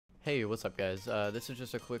Hey, what's up guys? This is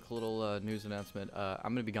just a quick little news announcement.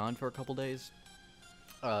 I'm gonna be gone for a couple days.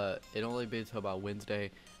 It'll only be until about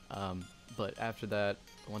Wednesday, but after that,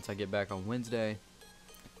 once I get back on Wednesday,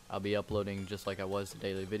 I'll be uploading just like I was the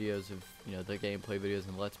daily videos of, the gameplay videos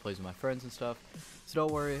and let's plays with my friends and stuff. So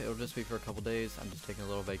don't worry, it'll just be for a couple days. I'm just taking a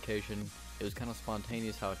little vacation. It was kind of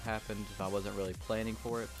spontaneous how it happened, so I wasn't really planning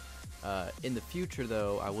for it. In the future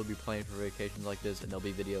though, I will be planning for vacations like this, and there'll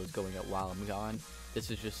be videos going up while I'm gone.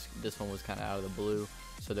 This one was kind of out of the blue,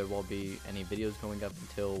 so there won't be any videos going up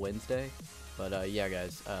until Wednesday. But yeah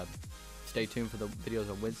guys, stay tuned for the videos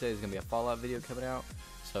on Wednesday. There's going to be a Fallout video coming out,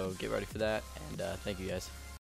 so get ready for that, and thank you guys.